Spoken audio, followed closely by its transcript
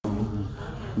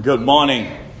Good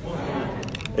morning.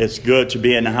 It's good to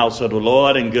be in the house of the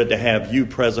Lord and good to have you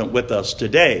present with us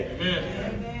today.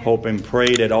 Amen. Hope and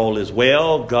pray that all is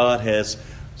well. God has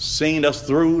seen us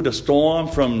through the storm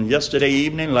from yesterday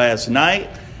evening, last night,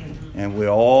 and we're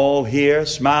all here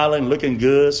smiling, looking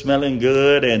good, smelling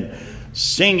good, and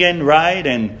singing right,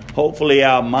 and hopefully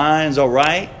our minds are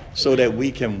right so that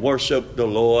we can worship the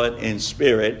Lord in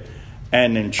spirit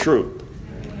and in truth.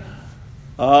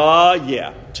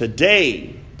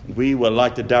 Today we would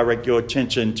like to direct your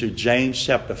attention to James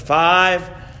chapter 5,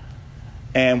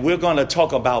 and we're going to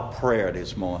talk about prayer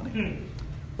this morning.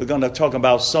 We're going to talk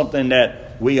about something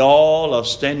that we all are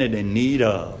standing in need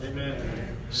of.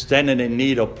 Amen. Standing in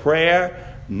need of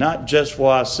prayer, not just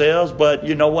for ourselves, but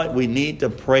you know what? We need to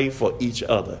pray for each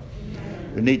other.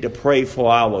 Amen. We need to pray for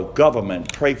our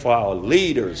government, pray for our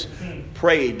leaders.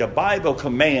 Pray. The Bible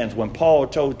commands, when Paul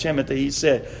told Timothy, he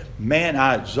said, man,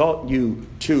 I exhort you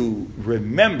to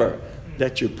remember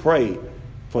that you pray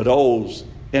for those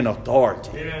in authority.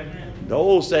 Amen.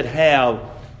 Those that have,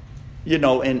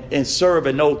 and serve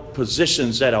in those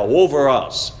positions that are over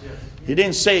us. Yes. He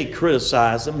didn't say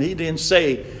criticize them. He didn't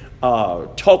say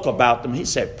talk about them. He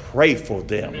said pray for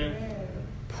them. Amen.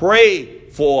 Pray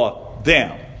for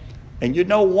them. And you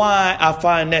know why I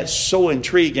find that so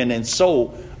intriguing and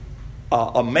so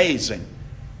amazing?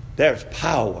 There's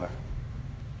power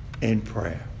in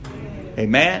prayer.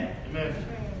 Amen. Amen.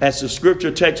 As the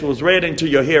scripture text was read into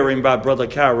your hearing by Brother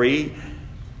Kyrie,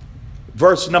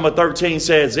 verse number 13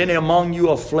 says, any among you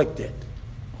afflicted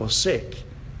or sick,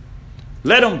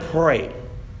 let him pray.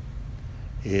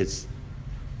 Is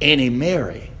any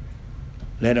merry,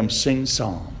 let him sing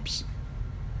psalms.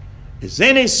 Is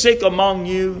any sick among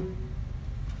you,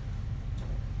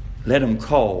 let him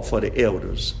call for the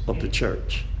elders of the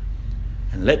church,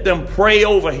 and let them pray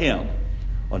over him,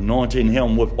 anointing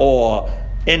him with oil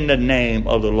in the name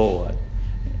of the Lord.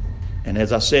 And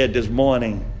as I said this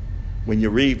morning, when you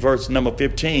read verse number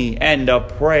 15, and the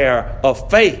prayer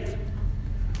of faith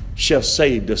shall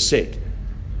save the sick.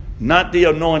 Not the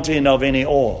anointing of any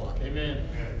oil. Amen.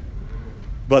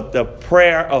 But the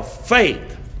prayer of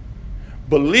faith.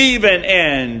 Believing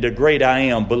in the great I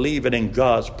am. Believing in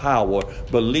God's power.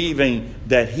 Believing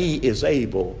that he is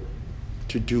able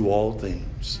to do all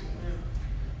things.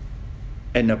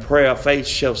 And the prayer of faith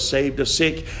shall save the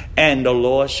sick, and the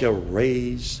Lord shall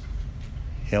raise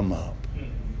him up.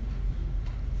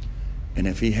 And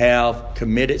if he have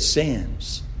committed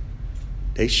sins,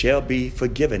 they shall be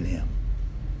forgiven him.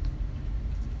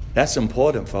 That's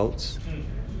important, folks.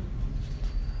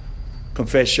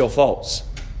 Confess your faults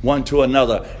one to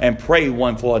another and pray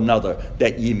one for another,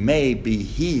 that ye may be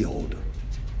healed.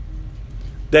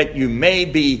 That you may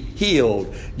be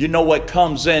healed. You know what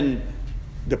comes in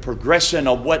the progression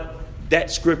of what that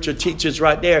scripture teaches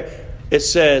right there? It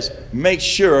says, make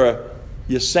sure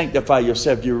you sanctify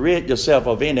yourself. You rid yourself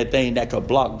of anything that could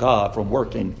block God from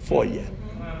working for you.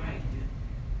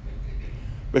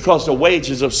 Because the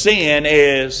wages of sin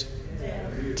is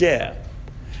death.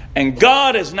 And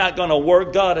God is not going to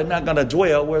work. God is not going to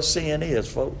dwell where sin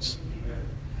is, folks.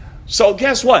 So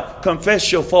guess what? Confess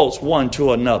your faults one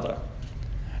to another.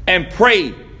 And pray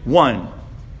one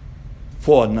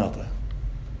for another.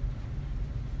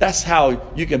 That's how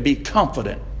you can be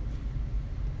confident.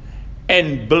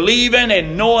 And believing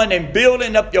and knowing and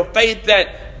building up your faith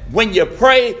that when you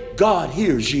pray, God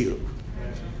hears you.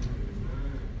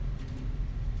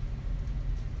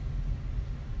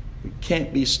 We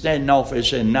can't be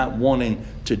standoffish and not wanting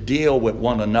to deal with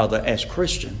one another as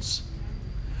Christians.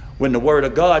 When the Word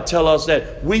of God tells us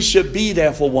that we should be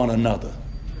there for one another.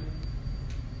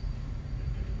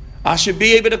 I should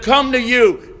be able to come to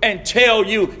you and tell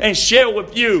you and share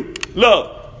with you,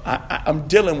 look, I'm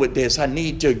dealing with this. I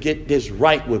need to get this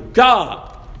right with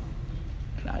God.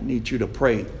 And I need you to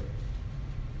pray,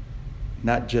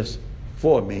 not just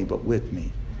for me, but with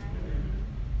me.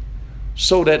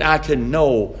 So that I can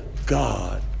know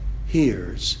God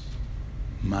hears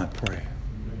my prayer.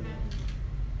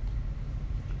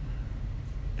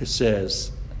 It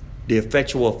says, the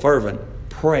effectual fervent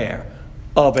prayer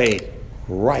of a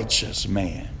righteous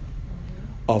man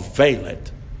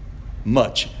availeth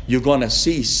much. You're going to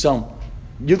see some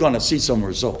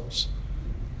results.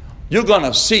 You're going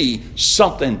to see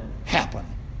something happen.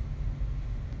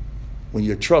 When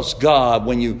you trust God,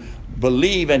 when you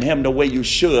believe in him the way you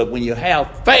should, when you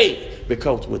have faith,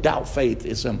 because without faith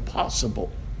it's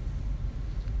impossible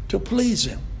to please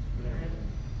him.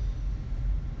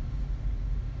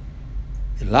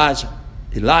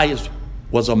 Elias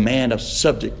was a man of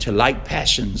subject to like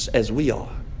passions as we are.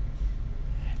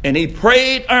 And he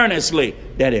prayed earnestly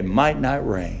that it might not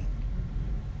rain.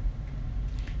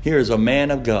 Here's a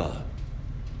man of God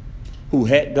who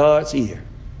had God's ear.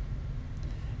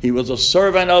 He was a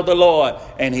servant of the Lord,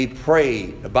 and he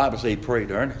prayed. The Bible says he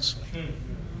prayed earnestly.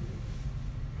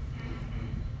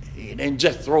 He didn't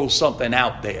just throw something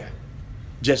out there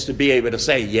just to be able to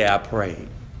say, yeah, I prayed.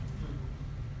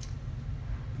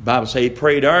 The Bible says he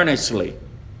prayed earnestly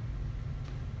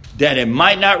that it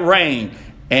might not rain,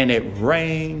 and it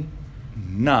rained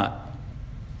not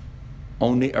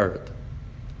on the earth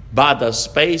by the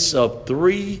space of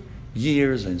 3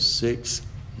 years and 6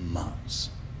 months.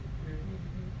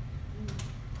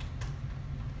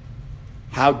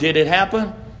 How did it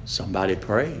happen? Somebody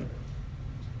prayed.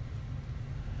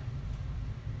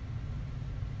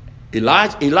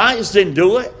 Elijah didn't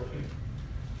do it.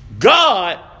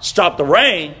 God stopped the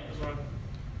rain,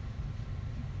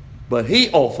 but he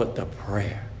offered the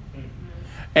prayer.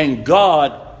 And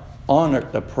God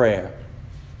honored the prayer.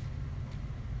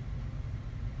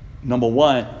 Number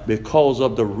one, because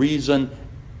of the reason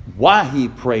why he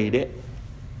prayed it,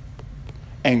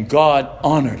 and God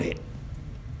honored it.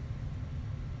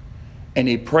 And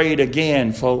he prayed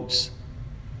again, folks.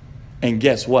 And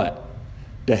guess what?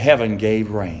 The heaven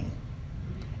gave rain,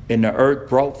 and the earth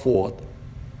brought forth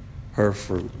her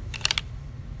fruit.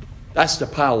 That's the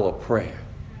power of prayer.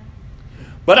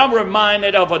 But I'm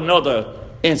reminded of another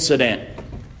incident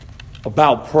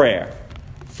about prayer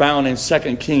found in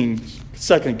 2 Kings,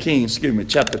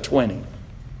 chapter 20.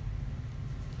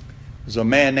 There's a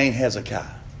man named Hezekiah.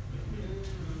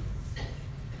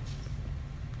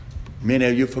 Many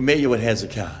of you are familiar with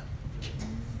Hezekiah.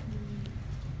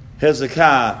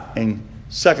 Hezekiah in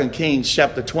 2 Kings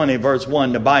chapter 20 verse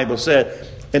 1, the Bible said,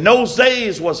 in those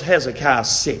days was Hezekiah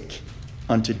sick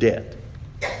unto death.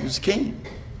 He was king.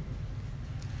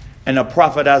 And the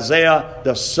prophet Isaiah,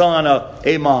 the son of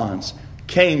Amoz,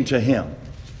 came to him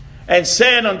and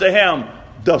said unto him,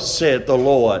 thus said the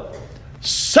Lord,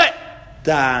 set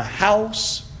thy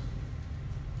house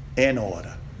in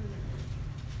order,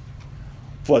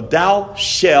 for thou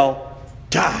shalt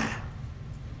die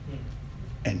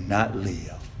and not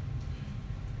live.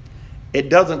 It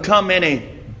doesn't come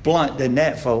any blunt than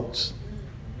that, folks.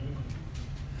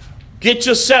 Get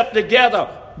yourself together.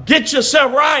 Get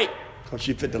yourself right, because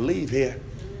you're fit to leave here.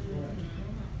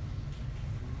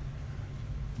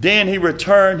 Then he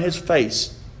returned his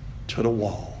face to the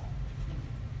wall.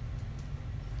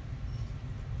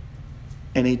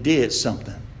 And he did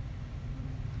something.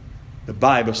 The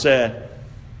Bible said,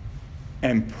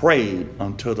 and prayed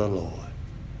unto the Lord.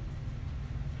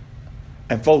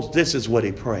 And folks, this is what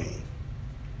he prayed.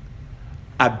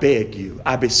 I beg you,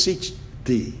 I beseech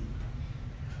thee,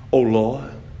 O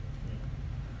Lord,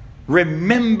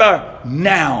 remember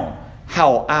now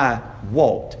how I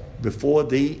walked before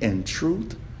thee in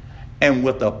truth and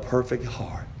with a perfect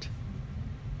heart,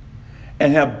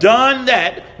 and have done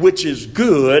that which is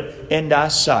good in thy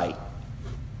sight.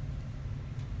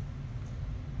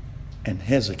 And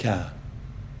Hezekiah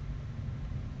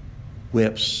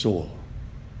wept sore.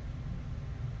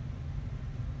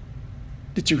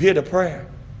 Did you hear the prayer?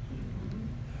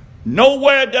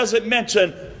 Nowhere does it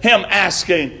mention him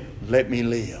asking, let me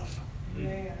live.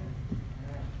 Yeah.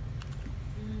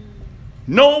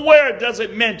 Nowhere does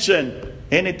it mention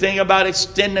anything about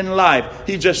extending life.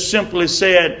 He just simply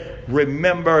said,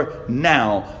 remember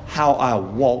now how I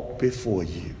walk before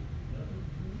you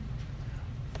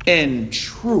in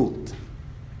truth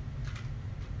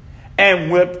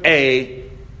and with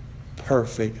a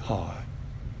perfect heart.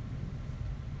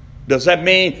 Does that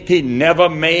mean he never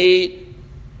made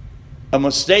a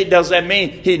mistake? Does that mean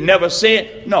he never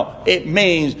sinned? No, it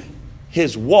means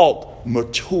his walk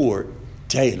matured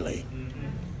daily.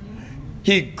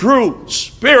 He grew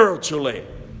spiritually.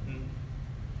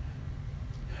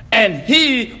 And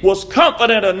he was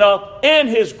confident enough in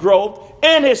his growth,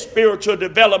 in his spiritual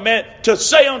development, to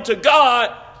say unto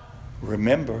God,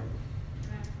 remember,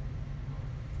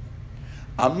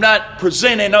 I'm not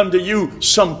presenting unto you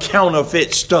some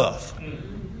counterfeit stuff.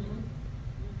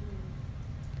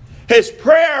 His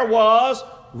prayer was,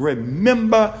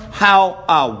 remember how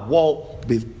I walk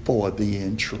before thee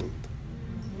in truth.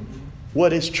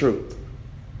 What is truth?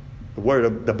 The word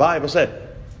of the Bible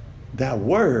said, that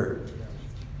word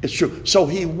is true. So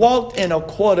he walked in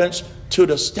accordance to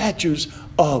the statutes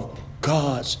of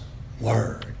God's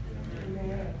word.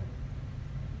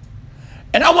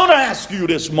 And I want to ask you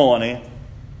this morning,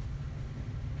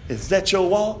 is that your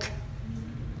walk?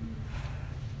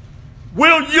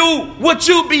 Would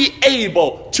you be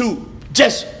able to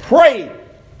just pray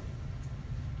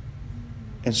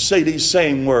and say these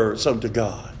same words unto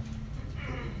God?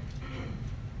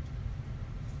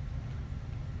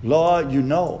 Lord, you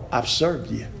know I've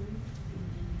served you.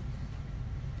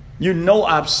 You know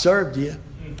I've served you.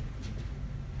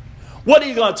 What are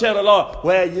you going to tell the Lord?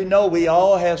 Well, you know we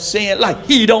all have sinned. Like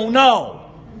he don't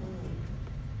know.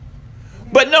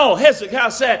 But no, Hezekiah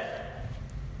said,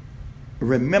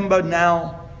 remember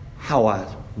now how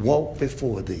I walked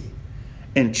before thee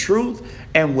in truth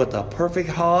and with a perfect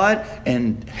heart,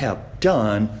 and have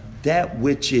done that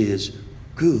which is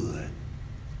good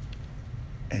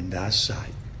in thy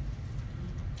sight.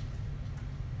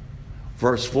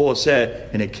 Verse 4 said,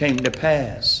 and it came to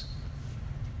pass,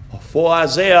 before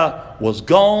Isaiah was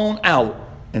gone out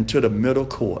into the middle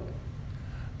court,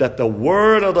 that the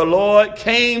word of the Lord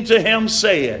came to him,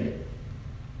 saying,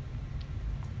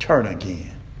 turn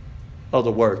again.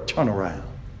 Other word, turn around.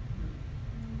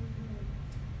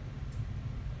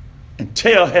 And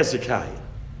tell Hezekiah,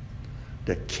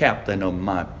 the captain of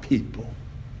my people,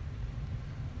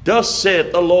 thus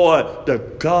saith the Lord, the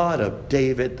God of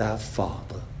David thy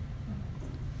father,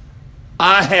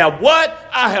 I have what?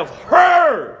 I have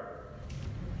heard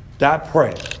thy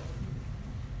prayer.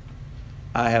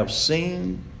 I have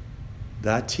seen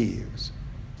thy tears.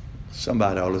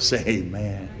 Somebody ought to say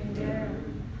amen.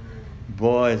 Amen.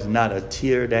 Boy, it's not a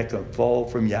tear that can fall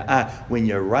from your eye. When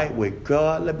you're right with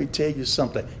God, let me tell you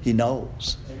something. He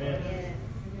knows. Amen.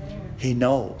 He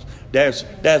knows.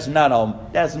 There's not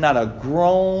a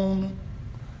groaning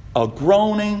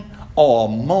or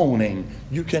a moaning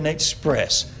you can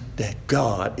express that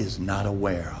God is not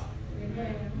aware of.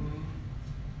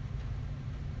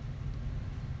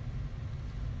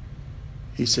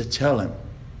 He said, tell him,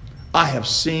 I have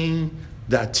seen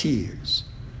thy tears.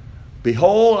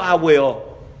 Behold, I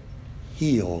will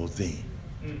heal thee.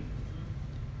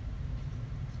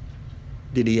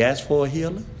 Did he ask for a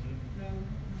healer?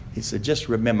 He said, just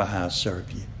remember how I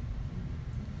served you.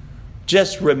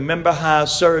 Just remember how I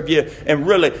served you. And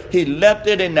really, he left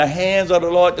it in the hands of the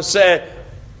Lord to say,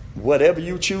 whatever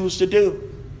you choose to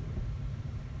do,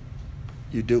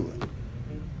 you do it.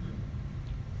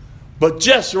 But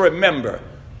just remember,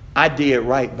 I did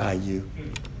right by you.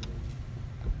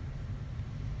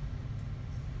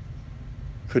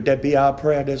 Could that be our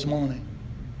prayer this morning?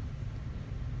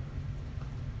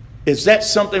 Is that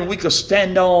something we could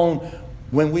stand on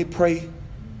when we pray?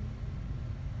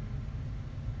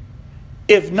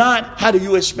 If not, how do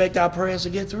you expect our prayers to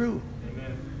get through?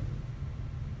 Amen.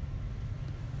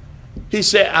 He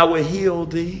said, I will heal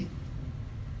thee.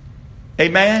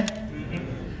 Amen.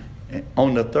 Mm-hmm. And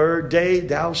on the third day,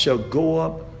 thou shalt go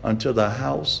up unto the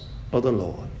house of the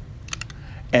Lord,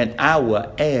 and I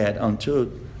will add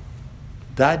unto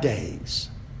thy days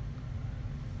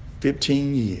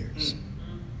 15 years.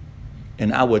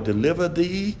 And I will deliver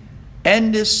thee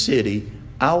and this city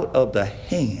out of the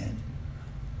hand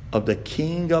of the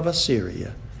king of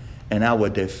Assyria. And I will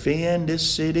defend this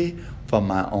city for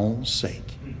my own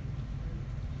sake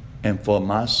and for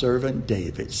my servant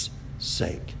David's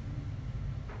sake.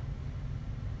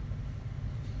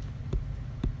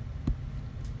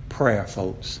 Prayer,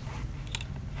 folks.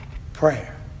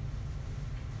 Prayer.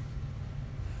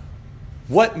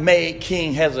 What made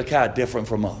King Hezekiah different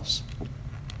from us?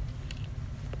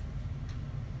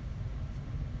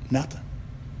 Nothing.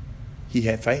 He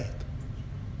had faith.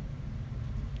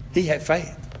 He had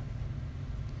faith.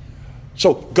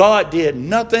 So God did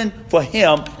nothing for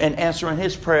him in answering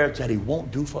his prayers that he won't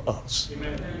do for us.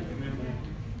 Amen.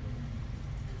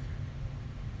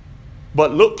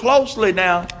 But look closely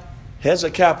now.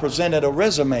 Hezekiah presented a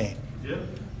resume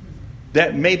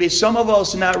that maybe some of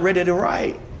us are not ready to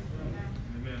write.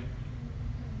 Amen.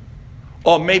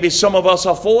 Or maybe some of us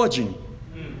are forging.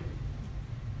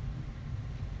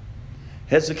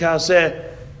 Hezekiah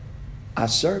said, I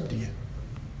served you.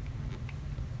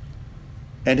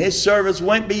 And his service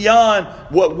went beyond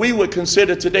what we would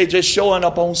consider today just showing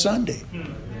up on Sunday.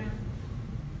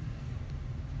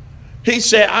 He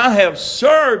said, I have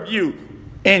served you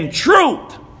in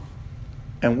truth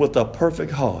and with a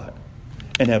perfect heart,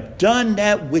 and have done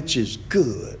that which is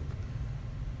good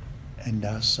in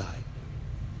thy sight.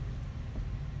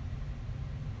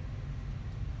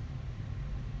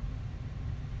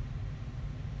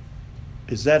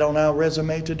 Is that on our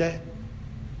resume today?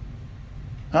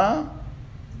 Huh?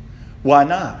 Why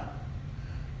not?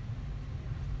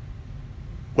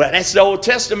 Well, that's the Old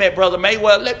Testament, Brother May.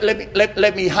 Well,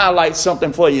 let me highlight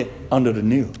something for you under the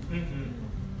New.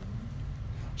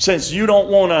 Since you don't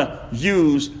want to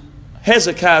use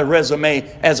Hezekiah's resume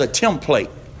as a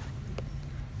template,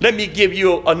 let me give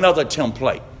you another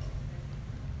template.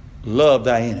 Love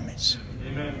thy enemies.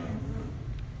 Amen.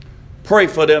 Pray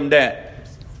for them that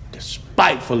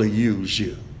despitefully use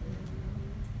you.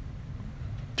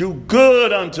 Do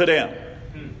good unto them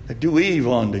that do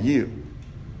evil unto you.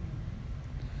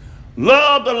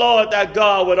 Love the Lord thy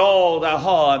God with all thy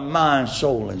heart, mind,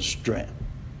 soul, and strength.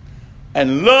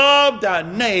 And love thy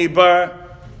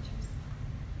neighbor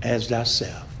as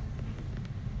thyself.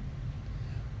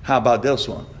 How about this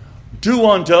one? Do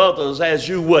unto others as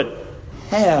you would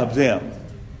have them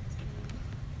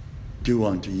do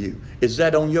unto you. Is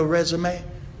that on your resume?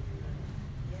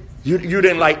 You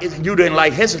didn't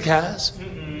like Hezekiah's.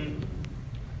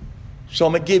 So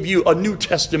I'm going to give you a New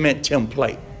Testament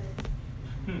template.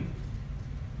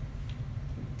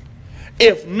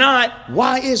 If not,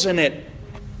 why isn't it?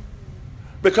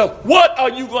 Because what are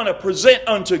you going to present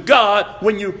unto God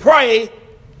when you pray?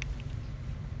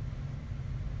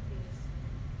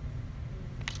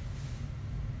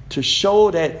 To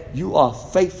show that you are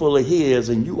faithfully His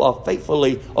and you are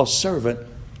faithfully a servant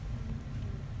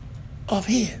of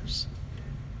His.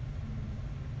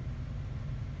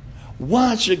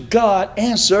 Why should God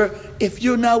answer if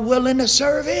you're not willing to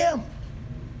serve Him?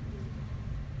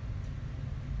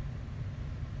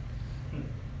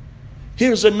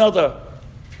 Here's another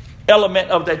element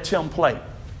of that template.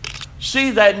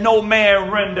 See that no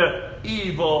man render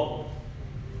evil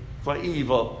for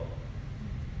evil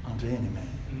unto any man.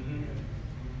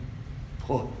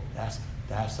 Boy, that's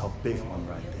a big one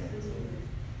right there.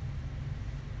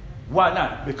 Why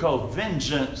not? Because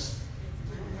vengeance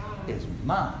is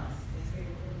mine,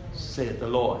 said the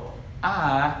Lord.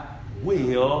 I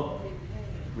will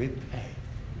repay.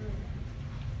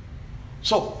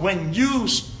 So when you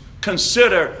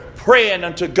consider praying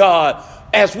unto God,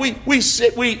 as we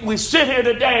sit here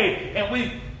today and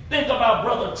we think about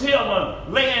Brother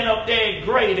Tillman laying up there in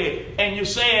Grady, and you're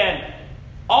saying,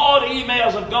 all the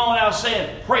emails have gone out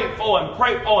saying, pray for him,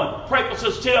 pray for him, pray for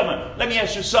Sister Tillman. Let me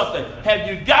ask you something. Have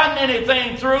you gotten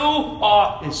anything through,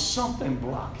 or is something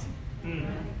blocking?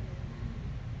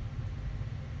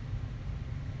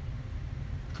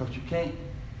 Because you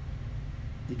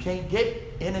can't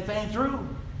get anything through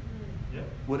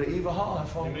with an evil heart,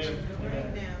 folks.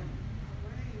 Amen.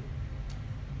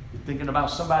 You're thinking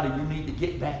about somebody you need to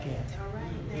get back at.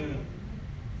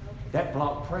 That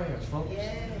blocked prayers, folks.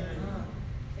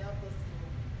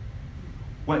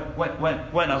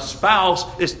 When a spouse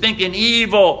is thinking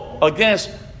evil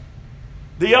against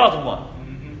the other one,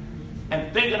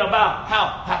 and thinking about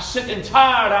how sick and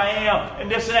tired I am,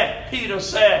 and this and that, Peter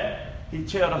said, he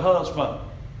tell the husband,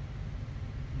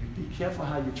 you be careful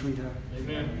how you treat her.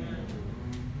 Amen.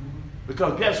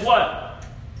 Because guess what?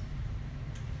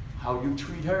 How you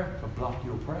treat her can block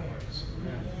your prayers.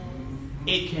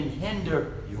 It can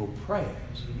hinder your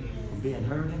prayers from being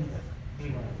heard in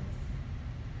heaven.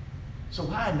 So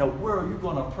how in the world are you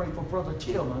going to pray for Brother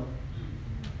Tillman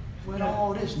with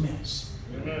all this mess?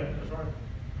 Amen. That's right.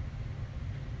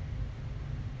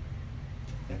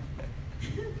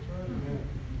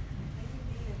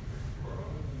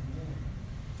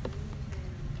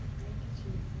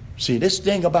 See, this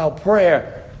thing about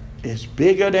prayer is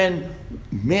bigger than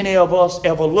many of us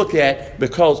ever look at,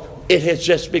 because it has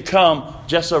just become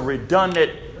just a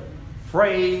redundant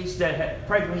phrase that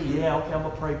pray for me. Yeah, okay, I'm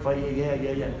going to pray for you.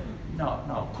 Yeah.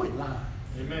 No, quit lying.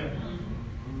 Amen.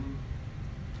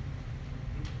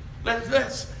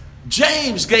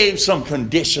 James gave some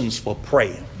conditions for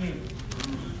praying.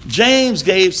 James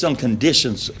gave some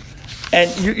conditions.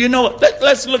 And you know,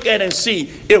 let's look at it and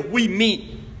see if we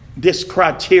meet this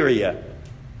criteria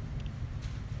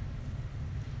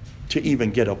to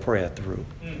even get a prayer through.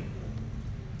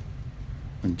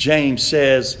 And James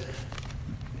says,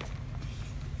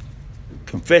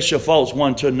 confess your faults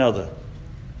one to another.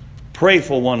 Pray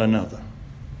for one another.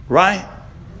 Right?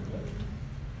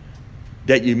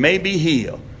 That you may be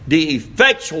healed. The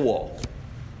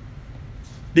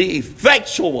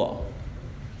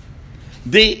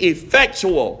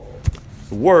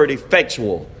word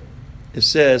effectual, it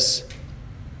says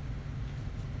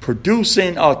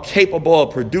producing or capable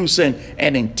of producing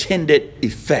an intended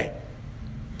effect.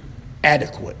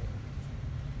 Adequate.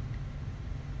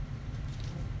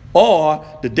 Or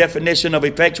the definition of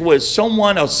effectual is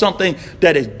someone or something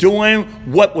that is doing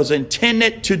what was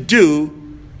intended to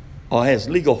do or has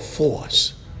legal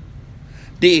force.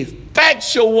 The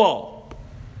effectual.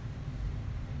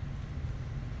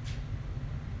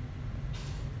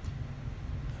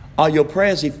 Are your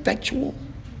prayers effectual?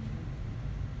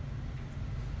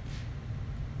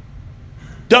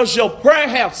 Does your prayer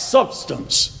have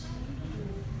substance?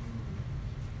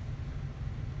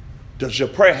 Does your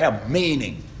prayer have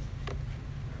meaning?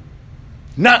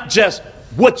 Not just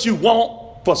what you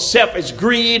want for selfish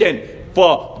greed and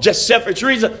for just selfish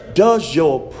reason. Does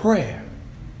your prayer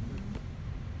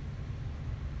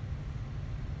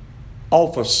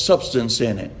offer substance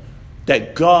in it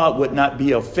that God would not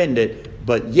be offended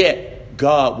but yet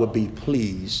God would be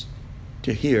pleased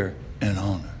to hear and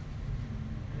honor.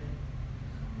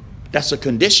 That's a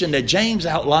condition that James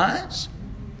outlines.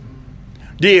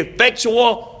 The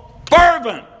effectual,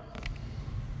 fervent.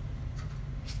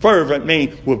 Fervent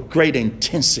means with great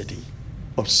intensity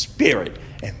of spirit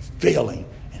and feeling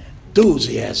and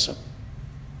enthusiasm.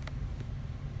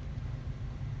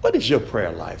 What is your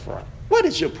prayer life, right? What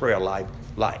is your prayer life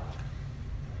like?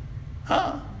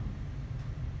 Huh?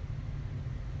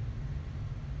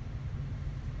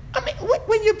 I mean,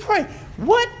 when you pray,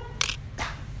 what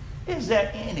is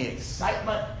there any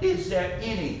excitement? Is there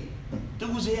any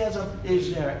enthusiasm?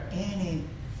 Is there any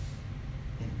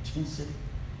intensity?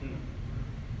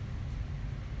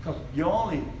 Because you're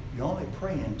only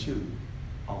praying to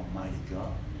Almighty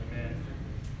God. Amen.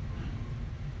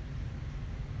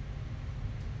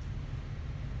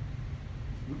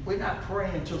 We're not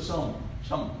praying to some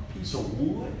piece of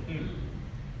wood,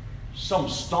 some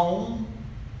stone.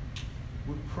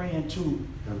 We're praying to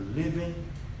the living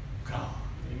God.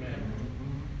 Amen.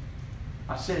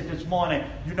 I said this morning,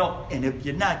 and if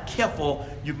you're not careful,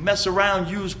 you mess around,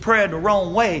 use prayer the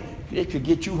wrong way, it could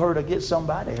get you hurt or get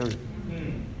somebody hurt.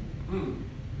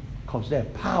 Because there's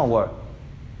power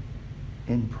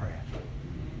in prayer.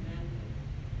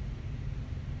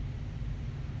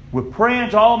 We're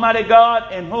praying to Almighty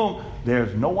God, in whom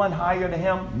there's no one higher than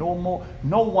Him, no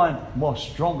one more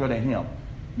stronger than Him,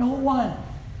 no one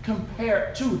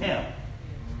compared to Him.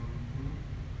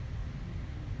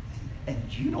 And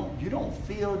you don't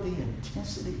feel the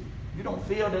intensity. You don't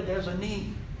feel that there's a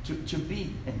need to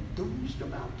be enthused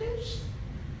about this.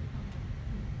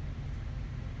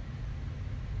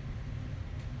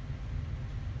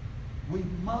 We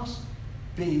must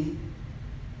be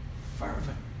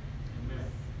fervent.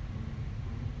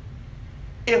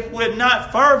 If we're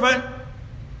not fervent,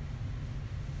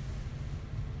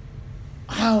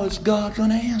 how is God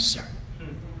going to answer?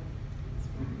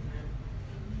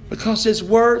 Because His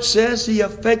word says the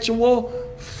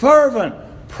effectual, fervent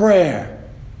prayer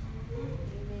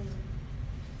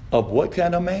of what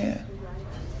kind of man?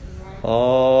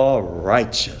 Oh,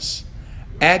 righteous.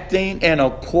 Acting in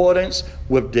accordance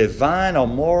with divine or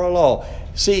moral law.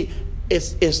 See,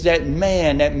 it's that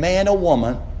man or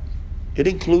woman. It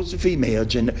includes the female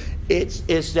gender.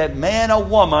 It's that man or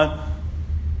woman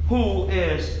who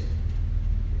is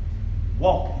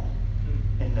walking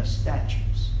in the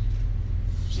statutes.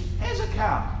 See,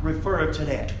 Hezekiah referred to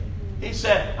that. He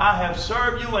said, I have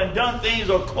served you and done things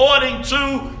according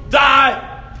to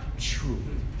thy truth.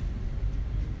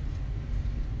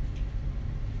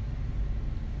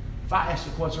 If I ask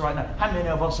the question right now, how many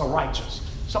of us are righteous?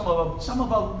 Some of us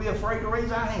will be afraid to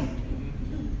raise our hand.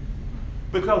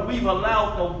 Because we've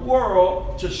allowed the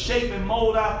world to shape and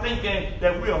mold our thinking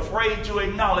that we're afraid to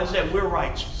acknowledge that we're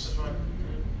righteous.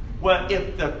 Well,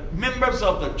 if the members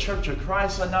of the Church of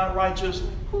Christ are not righteous,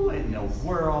 who in the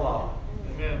world are?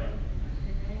 Amen.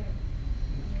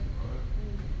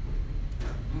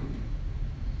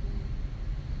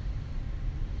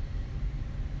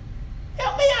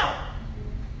 Help me out.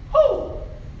 Who?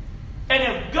 And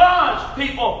if God's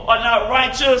people are not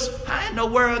righteous, how in the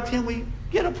world can we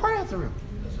get a prayer through?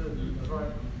 That's it. That's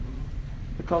right.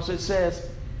 Because it says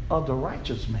of the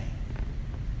righteous man.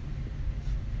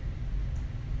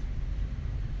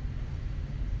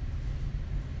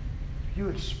 You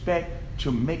expect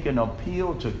to make an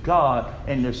appeal to God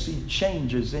and to see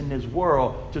changes in this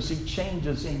world, to see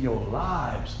changes in your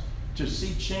lives, to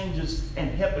see changes in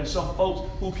helping some folks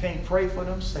who can't pray for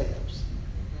themselves.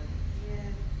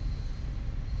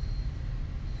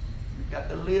 You've got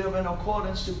to live in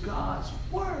accordance to God's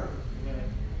word.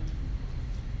 Amen.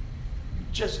 You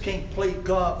just can't play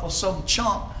God for some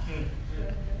chump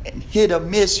and hit or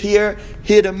miss here,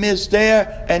 hit or miss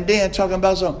there, and then talking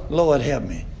about some, Lord help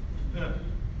me.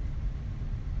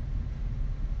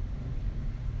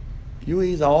 You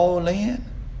either all in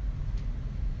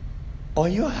or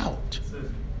you're out.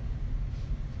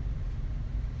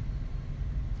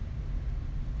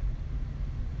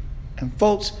 And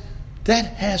folks, that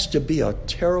has to be a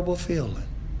terrible feeling.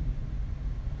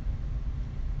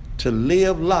 To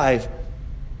live life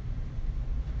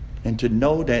and to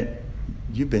know that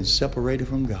you've been separated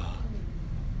from God.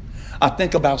 I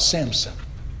think about Samson.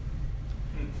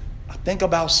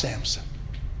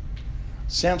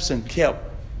 Samson kept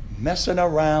messing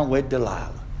around with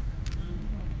Delilah.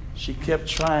 She kept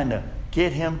trying to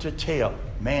get him to tell,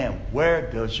 man, where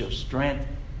does your strength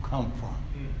come from?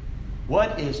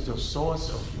 What is the source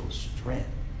of your strength?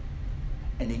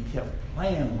 And he kept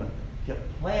playing with her,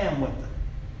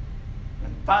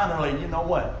 And finally, you know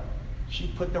what? She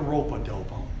put the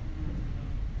rope-a-dope on him.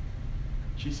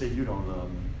 She said, you don't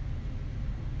love me.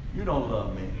 You don't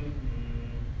love me.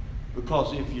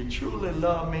 Because if you truly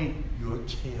love me, you'll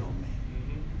tell me.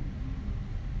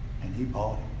 And he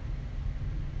bought it.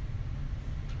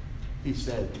 He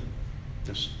said,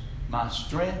 my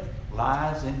strength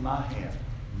lies in my hand.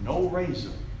 No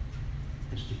razor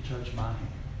is to touch my hand.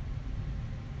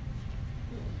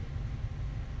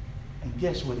 And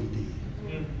guess what he did?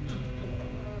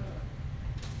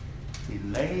 He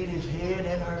laid his head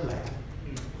in her lap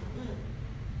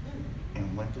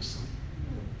and went to sleep.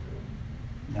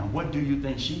 Now, what do you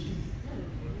think she did?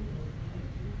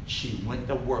 She went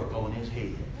to work on his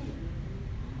head.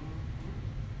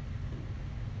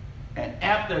 And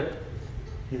after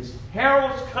his hair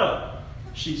was cut,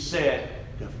 she said,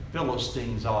 the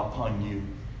Philistines are upon you.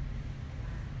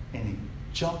 And he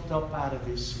jumped up out of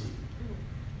his sleep.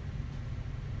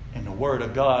 And the word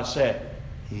of God said,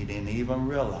 he didn't even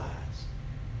realize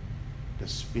the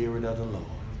Spirit of the Lord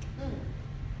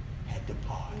had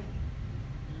departed.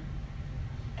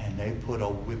 And they put a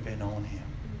whipping on him.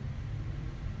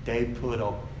 They put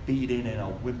a beating and a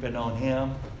whipping on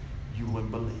him you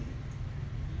wouldn't believe.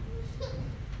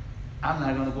 I'm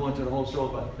not going to go into the whole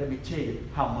story, but let me tell you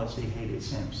how much they hated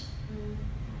Samson.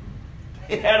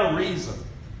 They had a reason.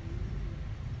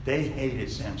 They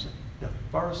hated Samson. The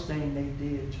first thing they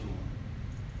did to him,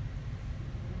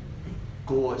 they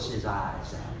gorged his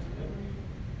eyes out.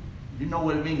 You know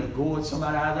what it means to gorge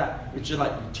somebody's eyes out? It's just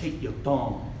like you take your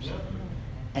thumbs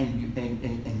and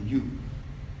you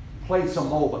place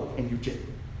them over and you just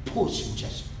push and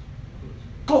just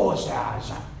gorge their eyes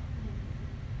out.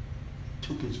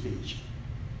 Took his vision.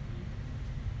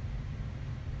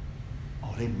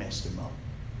 Oh, they messed him up.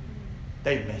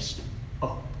 They messed him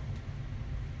up.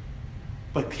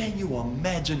 But can you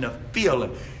imagine the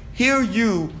feeling? Here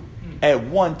you, at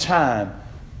one time,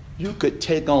 you could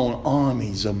take on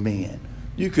armies of men.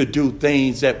 You could do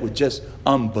things that were just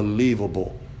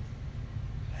unbelievable.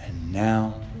 And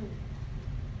now,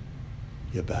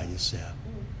 you're by yourself.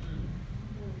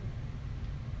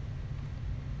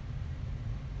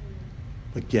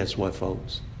 But guess what,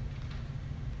 folks?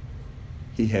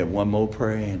 He had one more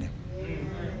prayer in him.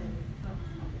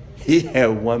 He had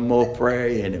one more prayer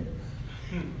in him.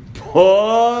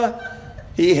 Boy,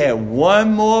 he had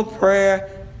one more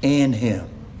prayer in him.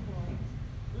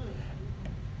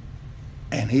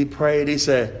 And he prayed, he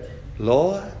said,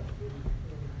 Lord,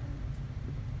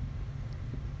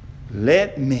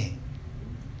 let me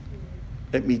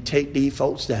take these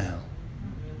folks down.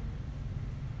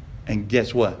 And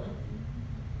guess what?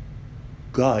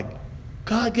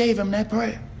 God gave him that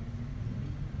prayer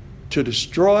to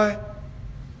destroy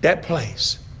that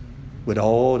place with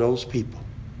all those people.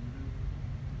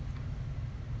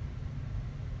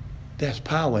 There's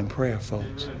power in prayer,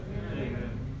 folks.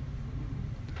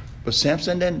 But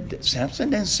Samson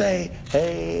didn't say,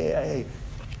 hey,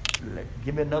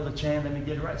 give me another chance, let me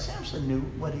get it right. Samson knew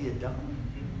what he had done.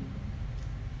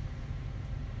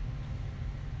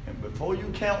 And before you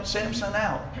count Samson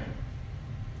out,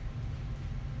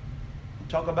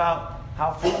 talk about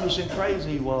how foolish and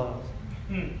crazy he was.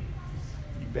 You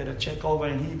better check over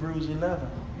in Hebrews 11.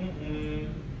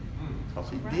 Because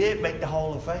he did make the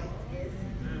Hall of Fame.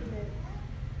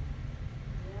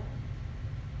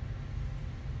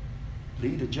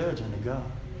 Lead the judge unto God.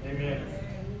 Amen.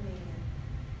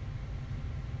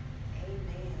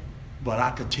 But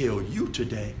I could tell you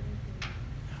today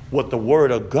what the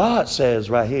Word of God says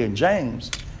right here in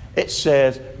James. It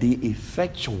says the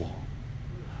effectual,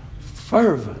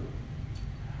 fervent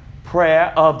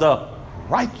prayer of the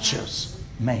righteous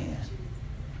man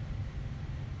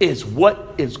is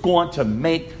what is going to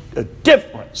make the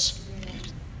difference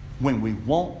when we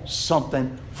want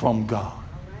something from God.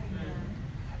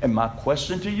 And my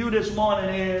question to you this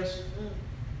morning is,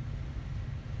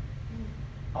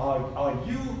 are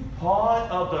you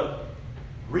part of the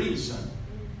reason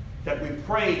that we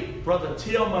prayed, Brother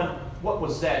Tillman, what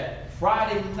was that,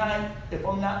 Friday night, if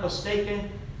I'm not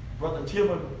mistaken? Brother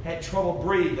Tillman had trouble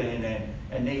breathing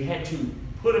and they had to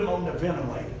put him on the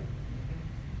ventilator.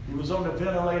 He was on the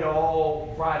ventilator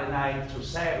all Friday night to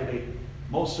Saturday,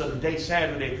 most of the day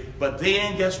Saturday. But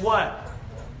then guess what?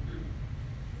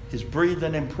 His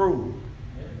breathing improved.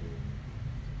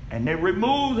 And they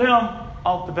removed him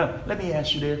off the ventilator. Let me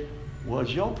ask you this.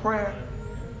 Was your prayer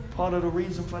part of the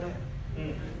reason for that?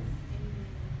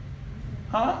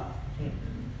 Huh?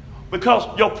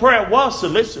 Because your prayer was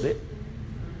solicited.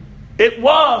 It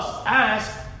was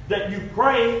asked that you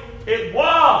pray. It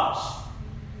was.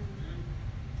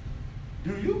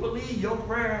 Do you believe your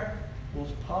prayer was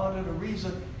part of the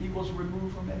reason he was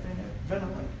removed from that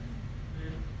ventilator?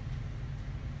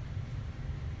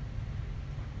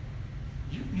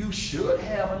 you should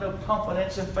have enough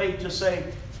confidence and faith to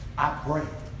say, I pray.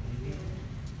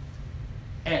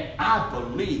 And I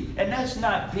believe. And that's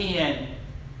not being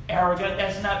arrogant.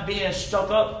 That's not being stuck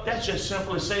up. That's just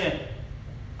simply saying,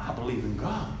 I believe in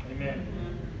God. Amen.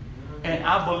 And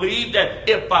I believe that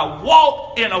if I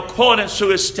walk in accordance to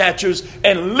His statutes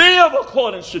and live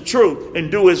according to truth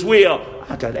and do His will,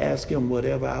 I can ask Him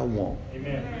whatever I want.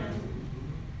 Amen.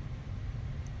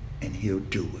 And He'll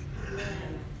do it.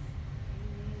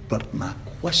 But my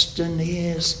question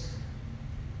is,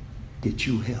 did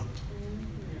you help?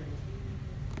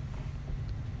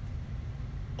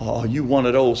 Or are you one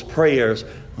of those prayers,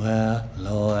 well,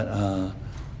 Lord,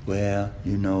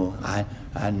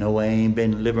 I know I ain't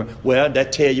been living. Well,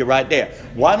 that tell you right there.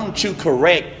 Why don't you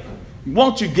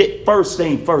won't you get first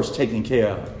thing first taken care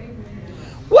of?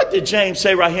 What did James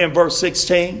say right here in verse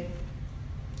 16?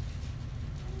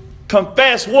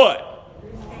 Confess what?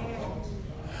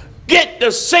 Get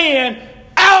the sin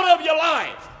out of your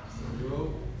life.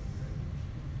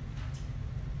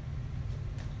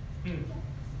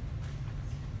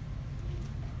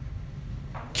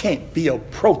 Can't be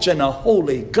approaching a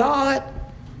holy God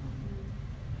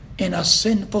in a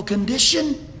sinful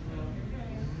condition.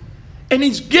 And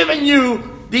He's giving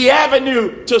you the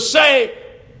avenue to say,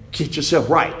 get yourself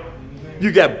right.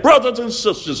 You got brothers and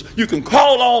sisters you can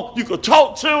call on, you can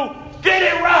talk to. Get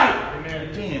it right.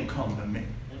 Amen. Then come to me.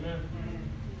 Amen.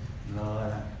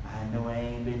 Lord, I know I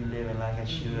ain't been living like I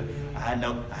should. I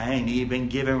know I ain't even been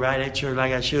giving right at church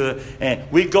like I should.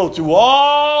 And we go through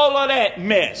all of that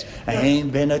mess. I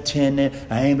ain't been attending.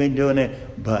 I ain't been doing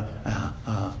it. But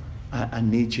I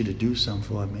need you to do something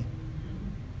for me.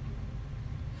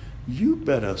 You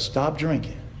better stop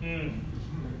drinking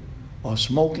or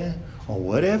smoking or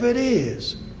whatever it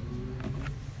is.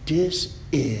 This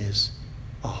is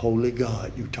a holy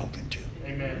God you're talking to.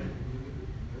 Amen.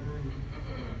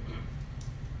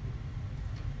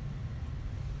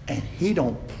 And He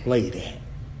don't play that.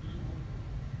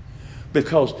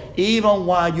 Because even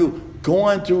while you're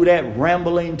going through that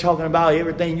rambling, talking about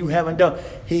everything you haven't done,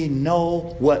 He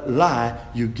know what lie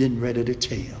you're getting ready to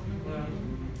tell.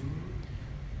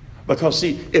 Because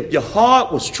see, if your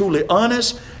heart was truly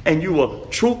honest and you were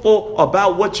truthful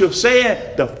about what you've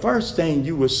said, the first thing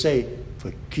you would say,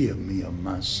 forgive me of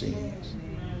my sins,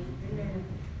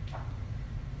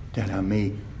 that I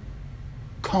may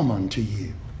come unto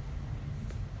you.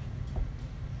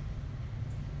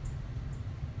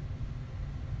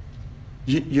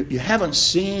 You haven't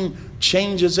seen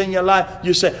changes in your life.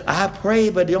 You say, I pray,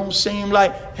 but it don't seem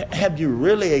like. Have you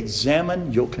really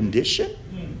examined your condition?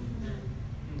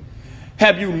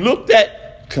 Have you looked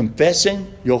at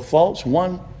confessing your faults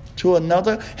one to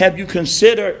another? Have you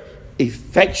considered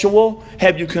effectual?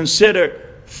 Have you considered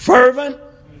fervent?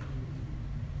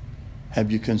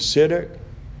 Have you considered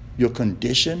your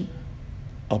condition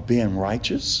of being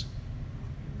righteous?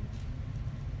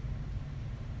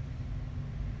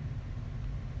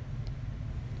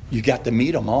 You got to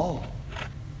meet them all.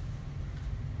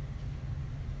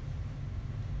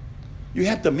 You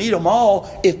have to meet them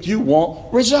all if you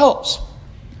want results.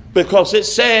 Because it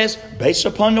says, based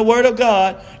upon the word of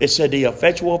God, it said the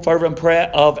effectual fervent prayer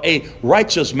of a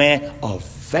righteous man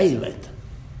availeth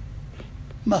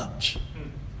much.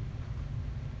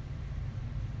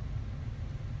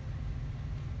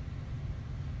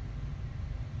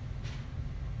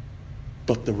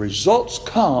 But the results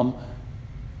come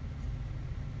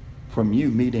from you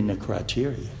meeting the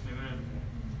criteria.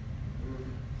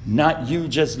 Not you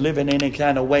just living any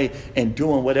kind of way and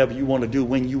doing whatever you want to do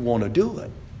when you want to do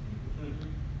it.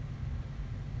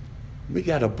 We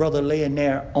got a brother laying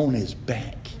there on his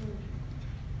back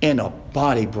in a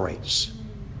body brace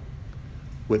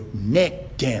with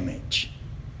neck damage,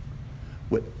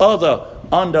 with other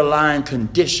underlying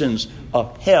conditions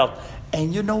of health.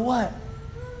 And you know what?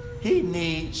 He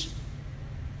needs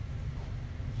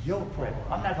your prayer.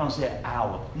 I'm not going to say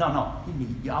our. No.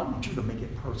 I want you to make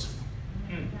it personal.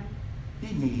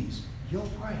 He needs your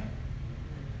prayer.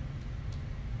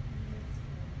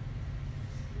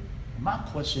 My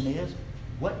question is,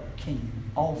 what can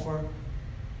you offer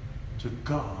to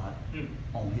God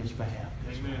on His behalf?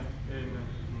 Amen. Amen.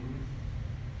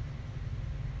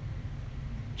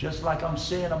 Just like I'm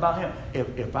saying about him,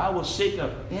 if I was sick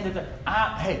of anything,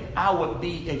 I would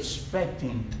be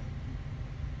expecting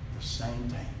the same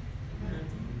thing.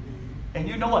 And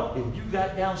you know what? If you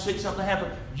got down sick, something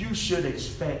happened, you should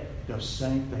expect the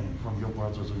same thing from your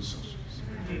brothers and sisters.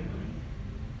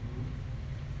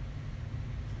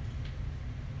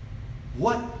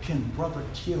 What can Brother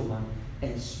Tillman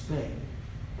expect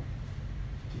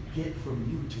to get from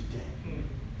you today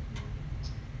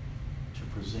to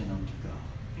present unto God?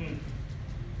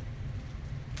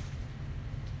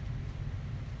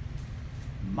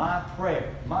 My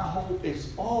prayer, my hope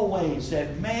is always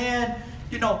that, man,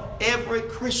 every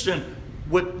Christian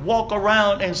would walk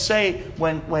around and say,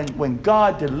 when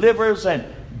God delivers and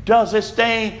does this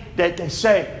thing, that they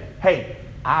say, hey,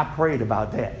 I prayed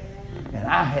about that. And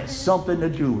I had something to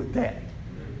do with that.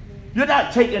 You're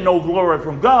not taking no glory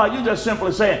from God. You're just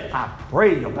simply saying, I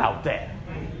prayed about that.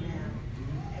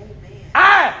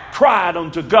 I cried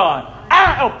unto God.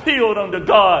 I appealed unto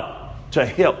God to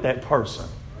help that person.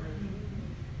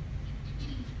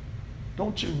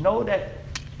 Don't you know that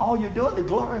all you're doing is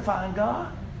glorifying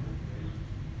God?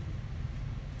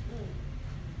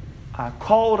 I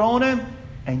called on him,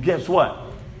 and guess what?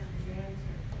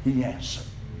 He answered.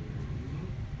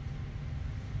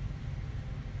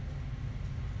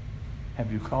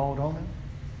 Have you called on him?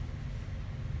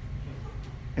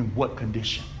 In what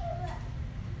condition?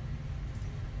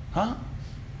 Huh?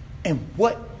 In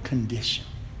what condition?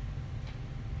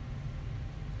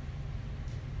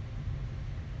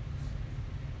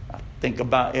 I think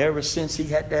about ever since he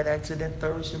had that accident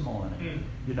Thursday morning.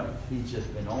 He's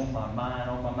just been on my mind.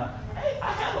 Hey,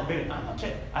 I haven't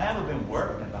been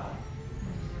worrying about it.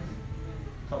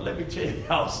 So let me tell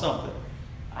y'all something.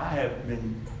 I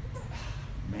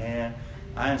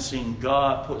ain't seen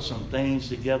God put some things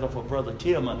together for Brother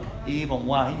Tillman, even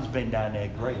while he's been down there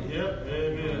grading. Yep,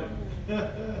 amen.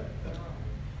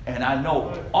 And I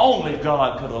know only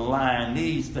God could align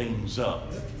these things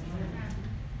up.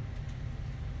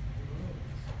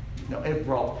 It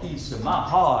brought peace in my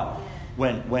heart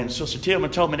when Sister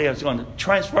Tillman told me they was going to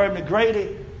transfer him to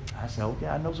Grady. I said, okay,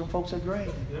 I know some folks at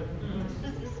Grady. Yep.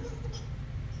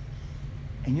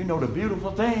 And the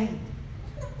beautiful thing,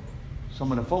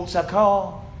 some of the folks I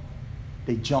call,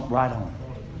 they jump right on it.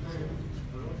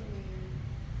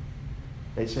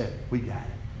 They said, we got it.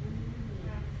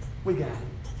 We got it.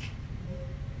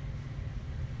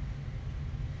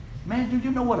 Man, do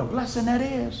you know what a blessing that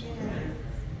is?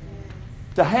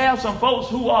 To have some folks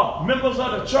who are members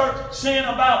of the church saying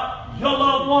about your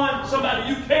loved one, somebody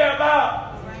you care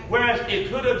about, whereas it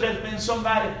could have just been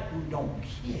somebody who don't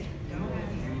care.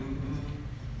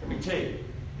 Let me tell you,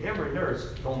 every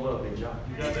nurse don't love their job.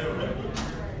 You got that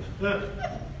right?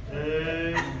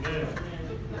 Amen.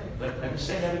 Let me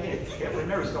say that again. Every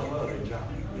nurse don't love their job.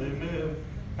 Amen.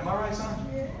 Am I right,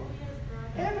 son?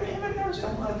 Every nurse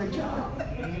don't love their job.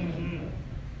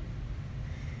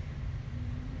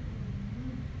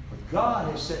 But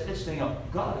God has set this thing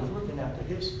up. God is looking after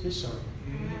his servant.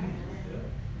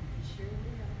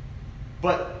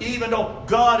 But even though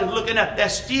God is looking at that,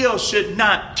 still should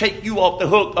not take you off the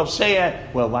hook of saying,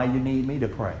 well, why you need me to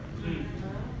pray?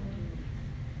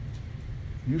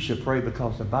 You should pray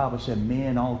because the Bible said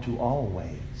men ought to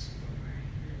always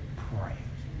pray.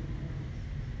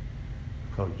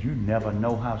 Because you never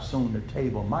know how soon the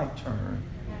table might turn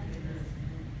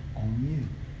on you.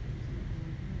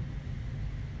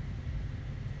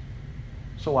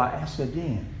 So I ask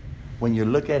again, when you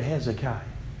look at Hezekiah,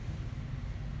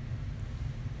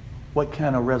 what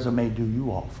kind of resume do you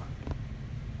offer?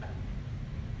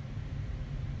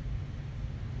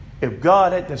 If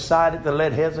God had decided to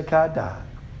let Hezekiah die,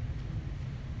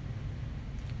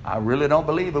 I really don't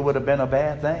believe it would have been a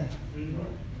bad thing.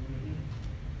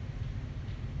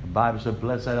 The Bible says,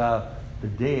 blessed are the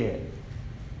dead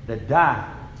that die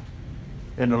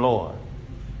in the Lord,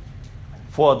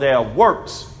 for their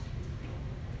works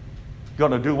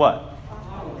going to do what?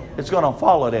 It's going to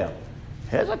follow them.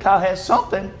 Hezekiah has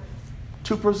something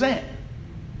to present.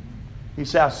 He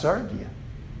said, I served you.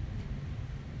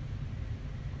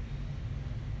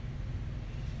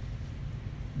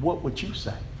 What would you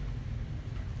say?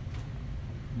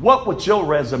 What would your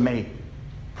resume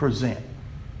present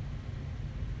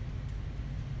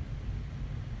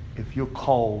if you're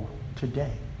called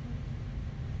today?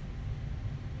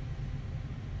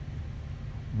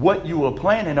 What you were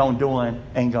planning on doing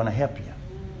ain't going to help you.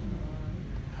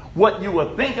 What you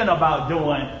were thinking about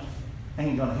doing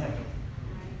ain't going to help you.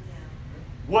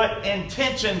 What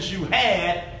intentions you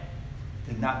had,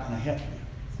 they're not going to help you.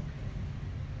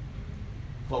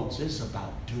 Folks, it's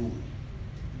about doing.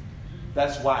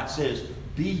 That's why it says,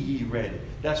 be ye ready.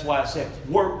 That's why it says,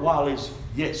 work while it's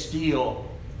yet still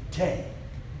day.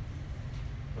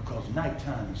 Because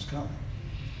nighttime is coming.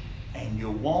 And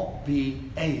you won't be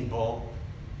able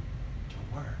to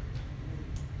work.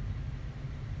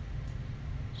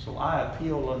 So I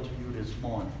appeal unto you this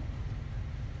morning.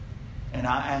 And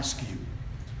I ask you,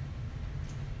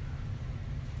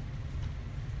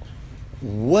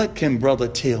 what can Brother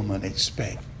Tillman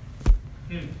expect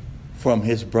from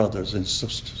his brothers and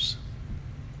sisters?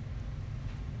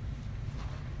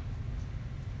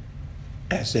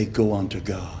 as they go unto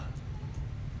God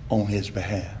on his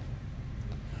behalf.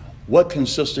 What can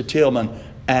Sister Tillman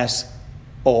ask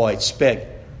or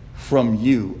expect from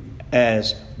you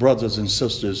as brothers and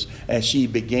sisters as she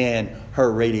began her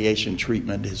radiation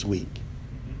treatment this week?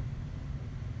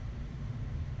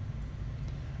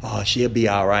 Oh, she'll be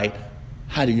all right.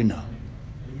 How do you know?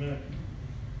 Amen.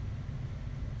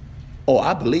 Oh,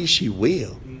 I believe she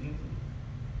will.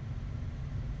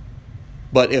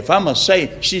 But if I'm going to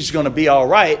say she's going to be all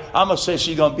right, I'm going to say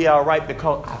she's going to be all right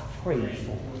because I prayed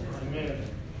for her. Amen.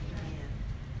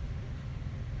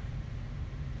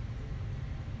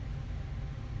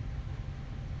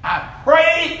 I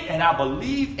prayed and I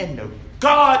believe in the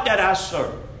God that I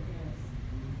serve.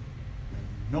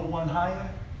 No one higher,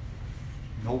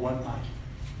 no one mightier.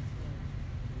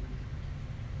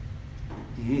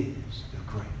 He is the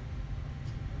great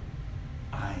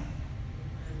I am.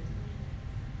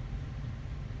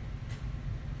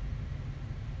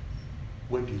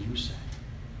 What do you say?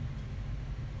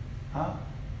 Huh?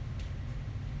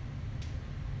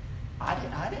 I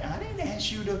didn't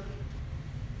ask you to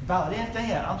about anything.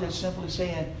 I'm just simply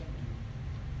saying,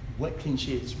 what can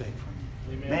she expect from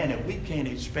you? Amen. Man, if we can't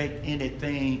expect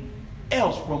anything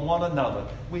else from one another,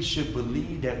 we should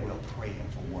believe that we're praying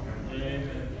for one another.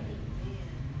 Amen.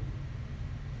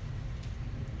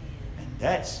 And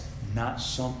that's not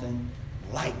something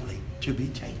lightly to be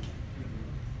taken.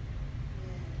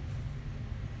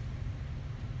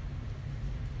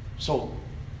 So,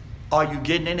 are you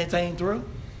getting anything through?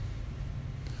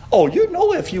 Oh, you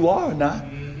know if you are or not.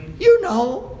 You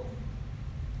know.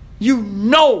 You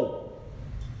know.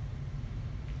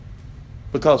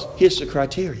 Because here's the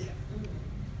criteria.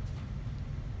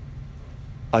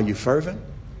 Are you fervent?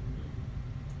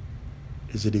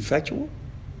 Is it effectual?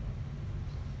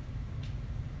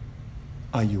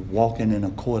 Are you walking in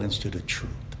accordance to the truth?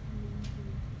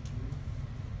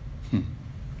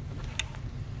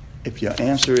 If your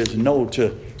answer is no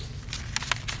to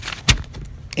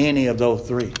any of those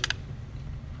three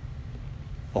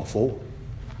or four,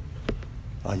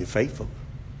 are you faithful?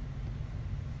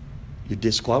 You're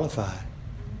disqualified.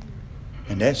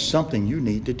 And that's something you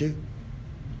need to do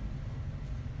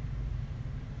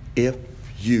if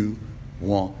you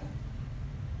want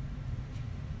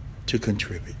to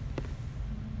contribute.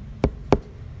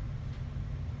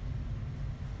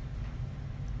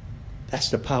 That's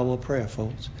the power of prayer,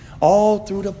 folks. All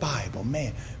through the Bible,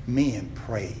 man, men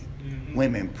prayed.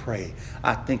 Women prayed.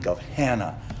 I think of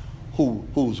Hannah,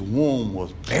 whose womb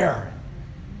was barren.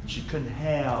 She couldn't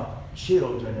have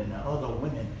children, and the other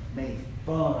women made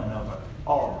fun of her.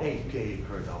 Oh, they gave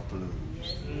her the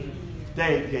blues.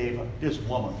 They gave her, this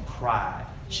woman cried.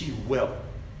 She wept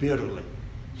bitterly.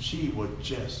 She was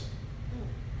just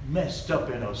messed up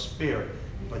in her spirit.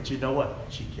 But you know what?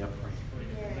 She kept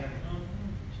praying.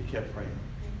 She kept praying.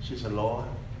 She said, Lord,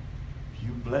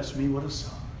 you bless me with a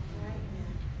son.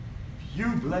 You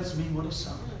bless me with a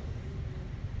son.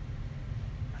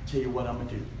 I tell you what I'm going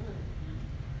to do.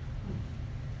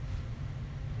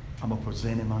 I'm going to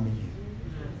present him unto you.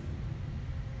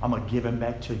 I'm going to give him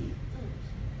back to you.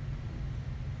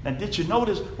 Now, did you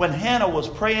notice when Hannah was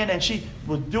praying and she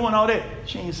was doing all that,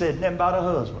 she ain't said nothing about her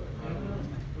husband.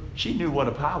 She knew what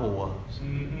her power was.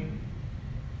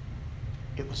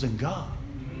 It was in God.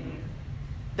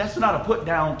 That's not a put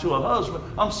down to her husband.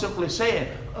 I'm simply saying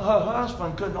her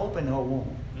husband couldn't open her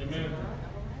womb. Amen.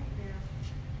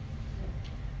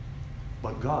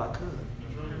 But God could.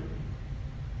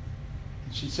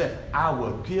 And she said, I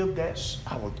will give this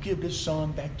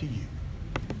son back to you.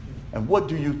 And what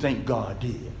do you think God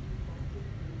did?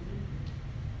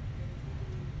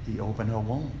 He opened her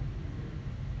womb.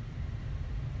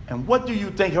 And what do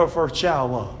you think her first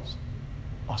child was?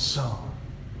 A son.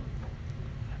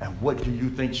 And what do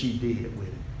you think she did with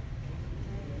him?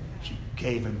 She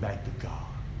gave him back to God.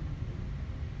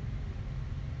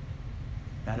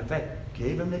 Matter of fact,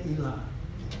 gave him to Eli,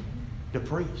 the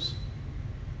priest.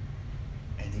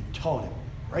 And he taught him,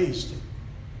 raised him.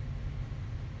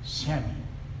 Samuel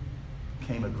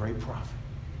became a great prophet.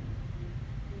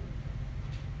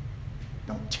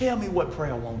 Don't tell me what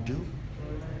prayer won't do.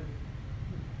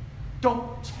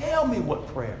 Don't tell me what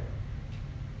prayer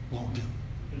won't do.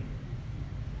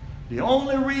 The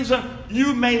only reason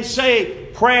you may say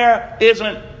prayer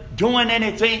isn't doing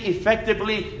anything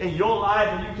effectively in your life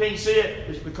and you can't see it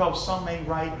is because something ain't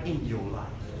right in your life.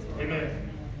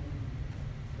 Amen.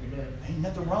 Amen. Ain't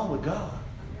nothing wrong with God.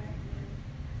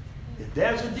 If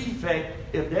there's a defect,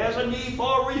 if there's a need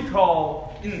for a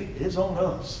recall, it's on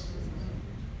us.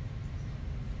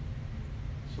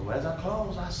 So as I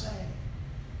close, I say,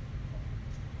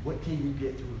 what can you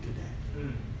get through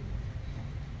today?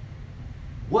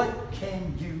 What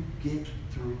can you get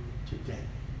through today?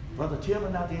 Brother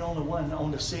Tillman not the only one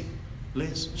on the sick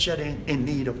list, shut in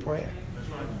need of prayer.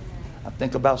 I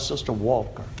think about Sister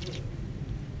Walker.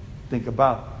 Think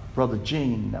about Brother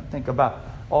Gene. I think about,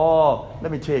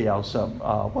 let me tell y'all something.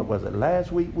 What was it,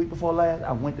 last week before last?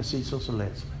 I went to see Sister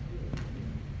Leslie.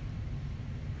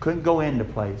 Couldn't go in the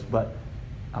place, but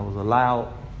I was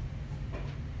allowed to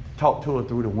talk to her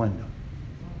through the window.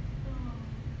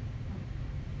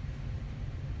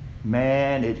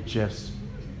 Man, it just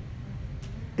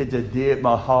did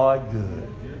my heart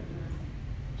good.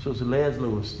 Sister Leslie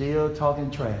was still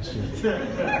talking trash to me.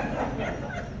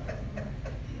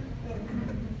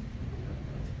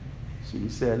 She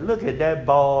said, look at that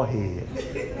bald head.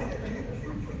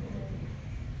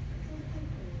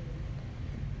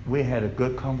 We had a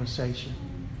good conversation.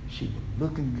 She was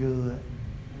looking good.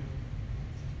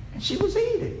 And she was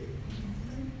eating.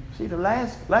 See, the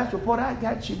last report I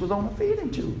got, she was on a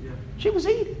feeding tube. She was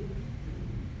eating.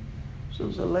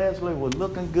 Sister Leslie was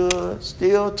looking good,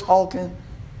 still talking.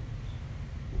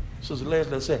 Sister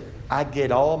Leslie said, I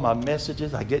get all my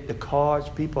messages, I get the cards,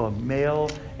 people mail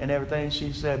and everything.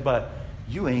 She said, but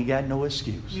you ain't got no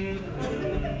excuse.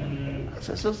 I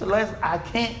said, Sister Leslie, I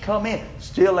can't come in.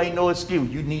 Still ain't no excuse.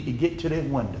 You need to get to that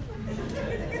window.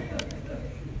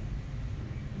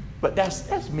 But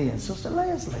that's me and Sister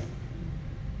Leslie.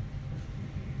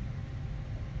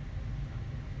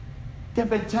 There have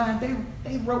been times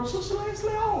they wrote Sister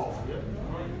Leslie off.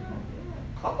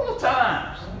 A couple of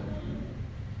times.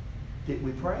 Did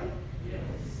we pray? Yes,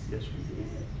 we did.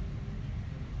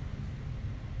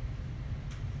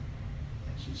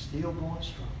 And she's still going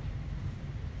strong.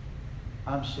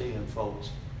 I'm saying, folks,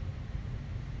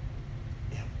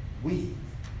 if we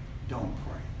don't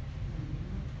pray,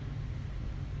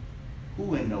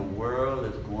 who in the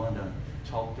world is going to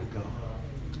talk to God?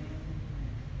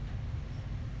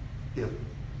 If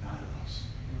not us.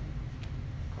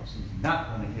 Because he's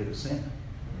not going to hear the sinner.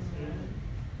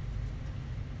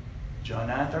 John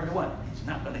 9:31, he's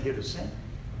not going to hear the sinner.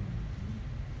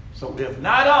 So if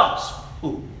not us,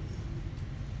 who?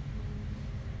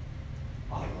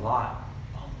 A lot,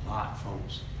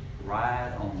 folks,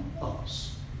 ride on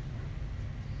us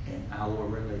in our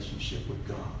relationship with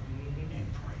God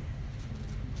and prayer.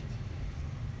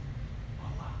 A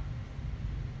lot.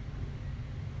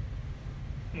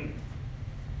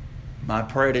 My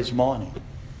prayer this morning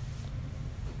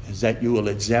is that you will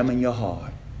examine your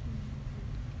heart.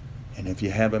 And if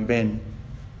you haven't been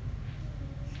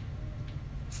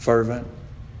fervent,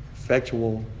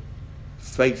 effectual,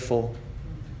 faithful,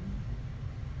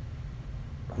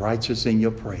 righteous in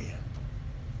your prayer,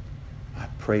 I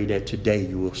pray that today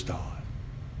you will start.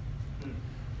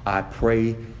 I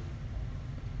pray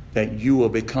that you will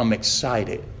become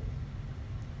excited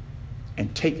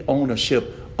and take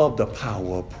ownership of the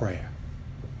power of prayer.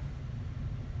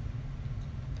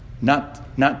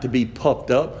 Not to be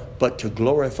puffed up, but to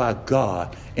glorify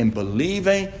God and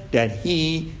believing that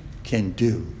he can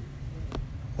do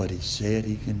what he said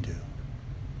he can do.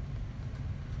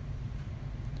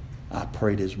 I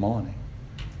pray this morning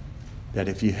that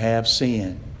if you have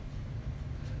sin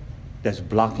that's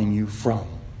blocking you from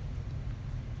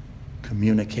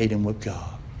communicating with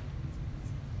God,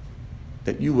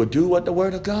 that you will do what the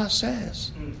Word of God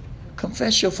says.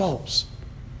 Confess your faults.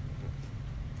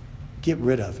 Get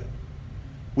rid of it.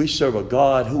 We serve a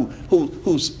God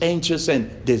who's anxious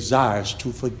and desires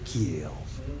to forgive.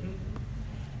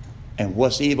 And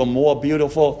what's even more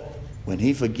beautiful, when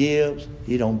he forgives,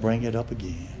 he don't bring it up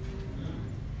again.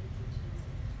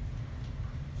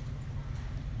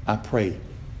 I pray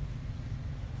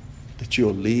that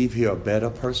you'll leave here a better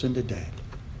person today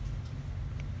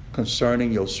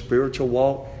concerning your spiritual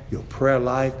walk, your prayer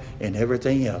life, and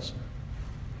everything else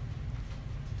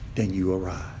than you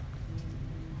arrived.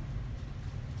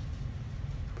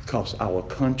 Because our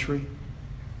country,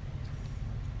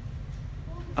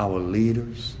 our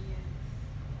leaders,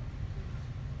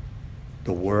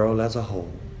 the world as a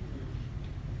whole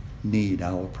need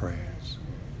our prayers.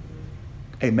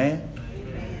 Amen?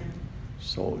 Amen.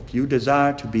 So if you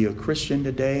desire to be a Christian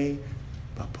today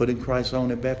by putting Christ on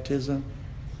in baptism,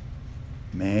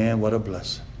 man, what a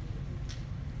blessing.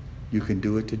 You can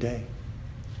do it today.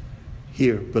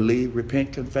 Hear, believe,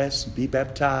 repent, confess, be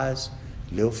baptized,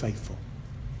 live faithful.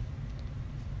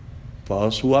 For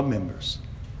us who are members,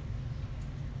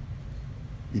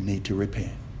 you need to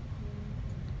repent.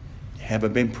 You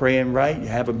haven't been praying right. You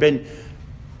haven't been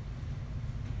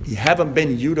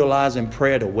utilizing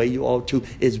prayer the way you ought to.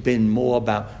 It's been more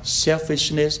about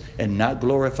selfishness and not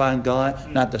glorifying God,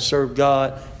 not to serve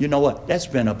God. You know what? That's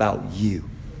been about you.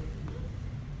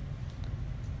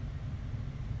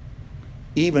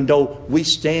 even though we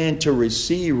stand to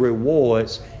receive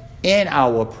rewards in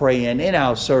our praying, in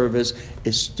our service,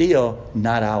 it's still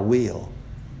not our will,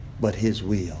 but his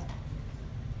will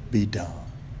be done.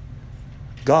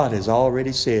 God has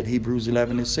already said, Hebrews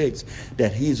 11:6,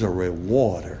 that he's a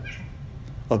rewarder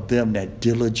of them that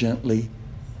diligently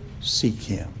seek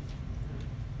him.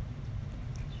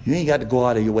 You ain't got to go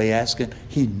out of your way asking.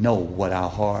 He knows what our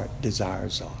heart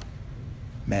desires are.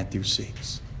 Matthew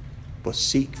 6. But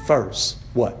seek first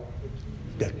what?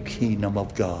 The kingdom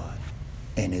of God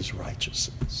and his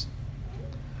righteousness.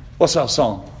 What's our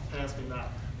song? Pass me not.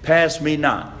 Pass me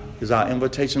not is our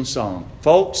invitation song.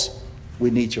 Folks,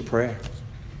 we need your prayer.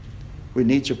 We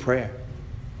need your prayer.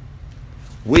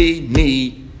 We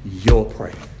need your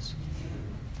prayers.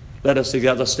 Let us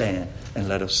together stand and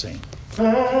let us sing.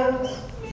 Pass